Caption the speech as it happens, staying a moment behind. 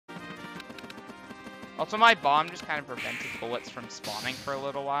Also, my bomb just kind of prevented bullets from spawning for a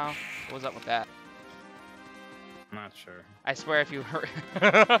little while. What was up with that? I'm not sure. I swear if you hurt...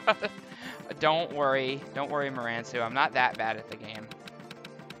 Don't worry, Moransu. I'm not that bad at the game.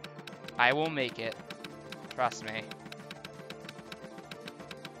 I will make it. Trust me.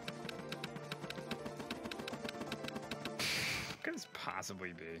 What could this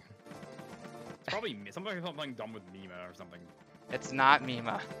possibly be? It's probably something dumb with Mima or something. It's not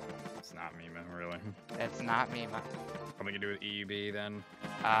Mima. It's not Mima, really. It's not Mima. Something to do with EUB then?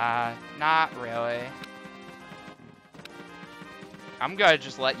 Not really. I'm gonna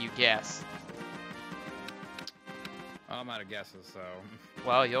just let you guess. I'm out of guesses, so...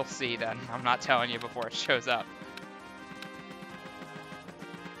 Well, you'll see then. I'm not telling you before it shows up.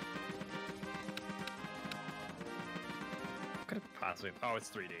 Could it possibly... Oh, it's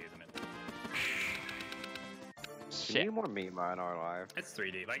 3D, isn't it? Shit. We need more Mima in our life. It's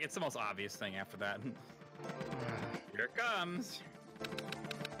 3D. Like, it's the most obvious thing after that. Here it comes.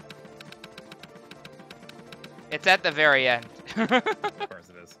 It's at the very end. Of course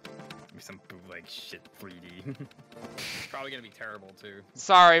it is. Maybe some bootleg shit 3D. It's probably gonna be terrible, too.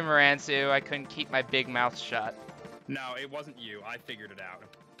 Sorry, Moransu. I couldn't keep my big mouth shut. No, it wasn't you. I figured it out.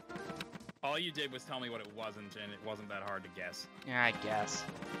 All you did was tell me what it wasn't, and it wasn't that hard to guess. Yeah, I guess.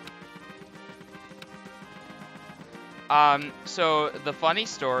 So the funny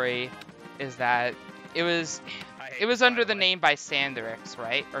story is that it was under the name by Sandrix,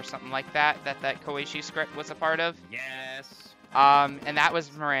 right? Or something like that, that Koichi script was a part of. Yes. And that was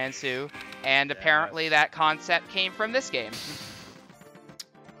Moransu, and apparently that concept came from this game.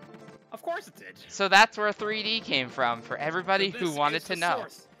 Of course it did. So that's where 3D came from, for everybody who wanted to know.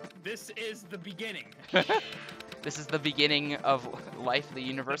 Source. This is the beginning. This is the beginning of life, the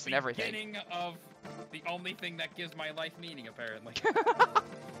universe, and everything. The beginning of the only thing that gives my life meaning, apparently.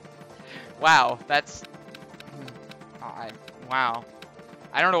 Wow, that's... wow.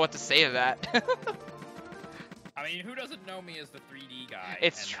 I don't know what to say to that. I mean, who doesn't know me as the 3D guy?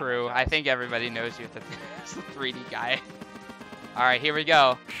 It's true. I think everybody knows you as the 3D guy. Alright, here we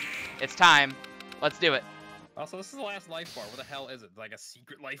go. It's time. Let's do it. Also, this is the last life bar. What the hell is it? Like a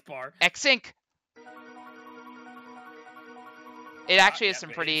secret life bar? X-Sync! It actually is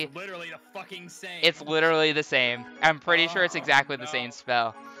some pretty... It's literally the fucking same. It's literally the same. I'm pretty sure it's exactly the same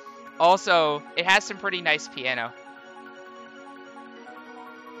spell. Also, it has some pretty nice piano.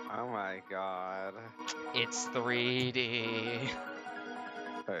 Oh my god. It's 3D.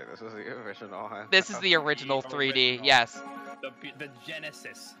 Wait, this is the original one. This is the original 3D, yes. The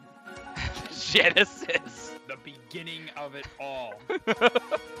Genesis. Genesis. The beginning of it all.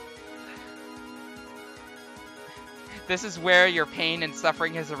 This is where your pain and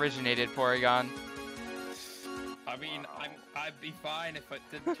suffering has originated, Porygon. I mean, I'd be fine if it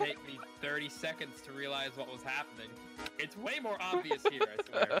didn't take me 30 seconds to realize what was happening. It's way more obvious here, I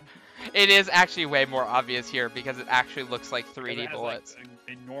swear. It is actually way more obvious here because it actually looks like 3D bullets. Like,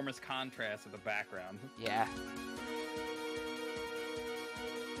 an enormous contrast with the background. Yeah.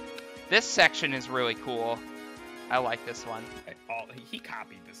 This section is really cool. I like this one. He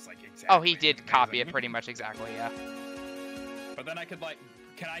copied this, like, exactly. Oh, he did copy it pretty much exactly, yeah. But then I could, like,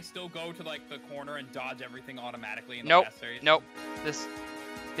 can I still go to, like, the corner and dodge everything automatically in the Nope. last area? Nope.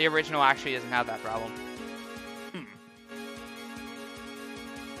 The original actually doesn't have that problem.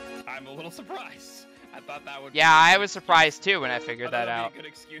 I'm a little surprised. I thought that would. Yeah, I was surprised too when I figured that out. Would be a good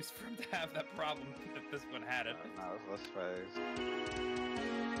excuse for him to have that problem if this one had it. That was less phase.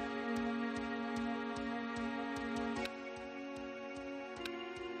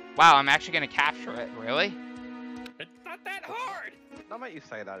 Wow, I'm actually gonna capture it. Really? It's not that hard. Don't make you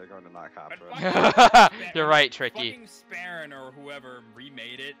say that. You're going to not capture it. You're right, Tricky. Fucking Sparran or whoever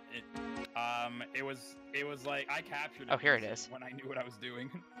remade it. It was like I captured it. Oh, here it is. When I knew what I was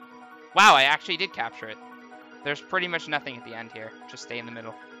doing. Wow, I actually did capture it. There's pretty much nothing at the end here. Just stay in the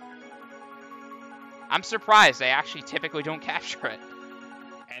middle. I'm surprised. I actually typically don't capture it.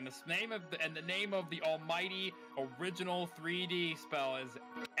 And the name of the almighty original 3D spell is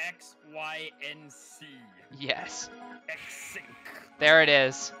XYNC. Yes. X-Sync. There it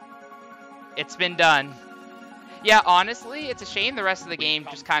is. It's been done. Yeah, honestly, it's a shame the rest of the game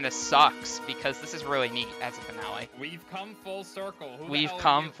just kind of sucks because this is really neat as a finale. We've come full circle. We've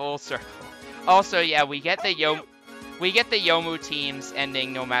come full circle. Also, yeah, we get the Yomu teams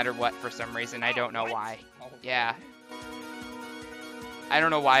ending no matter what for some reason. I don't know why. Yeah. I don't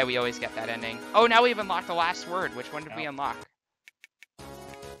know why we always get that ending. Oh, now we've unlocked the last word. Which one did we unlock?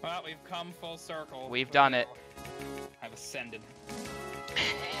 Well, we've come full circle. We've done it. I've ascended.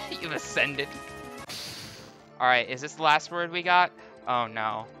 You've ascended. Alright, is this the last word we got? Oh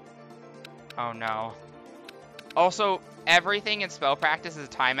no. Oh no. Also, everything in spell practice is a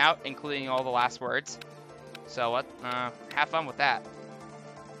timeout, including all the last words. So what? Have fun with that.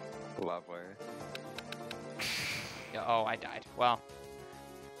 Lovely. Oh, I died. Well,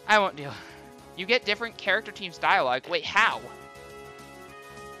 I won't deal. You get different character teams' dialogue. Wait, how?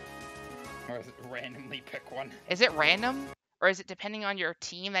 Or is it randomly pick one? Is it random? Or is it depending on your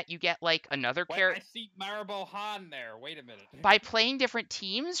team that you get, like, another Wait, character? I see Maribel Han there. Wait a minute. By playing different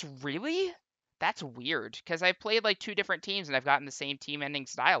teams? Really? That's weird, because I've played, like, 2 different teams and I've gotten the same team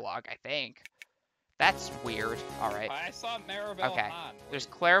endings dialogue, I think. That's weird. Alright. I saw Maribel Okay. Han. There's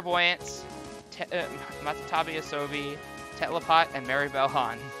Clairvoyance, Matatabi Asobi, Telepot, and Maribel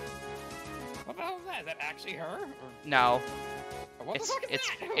Han. What the hell is that? Is that actually her? Or... No. What the fuck is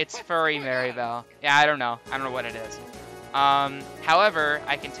that? It's What furry the fuck is that? Maribel. Yeah, I don't know. I don't know what it is. However,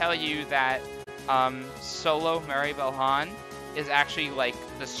 I can tell you that solo Maribel Han is actually like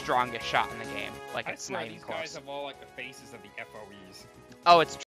the strongest shot in the game. Like I it's swear not even these close. guys have all like the faces of the FOEs. Oh, it's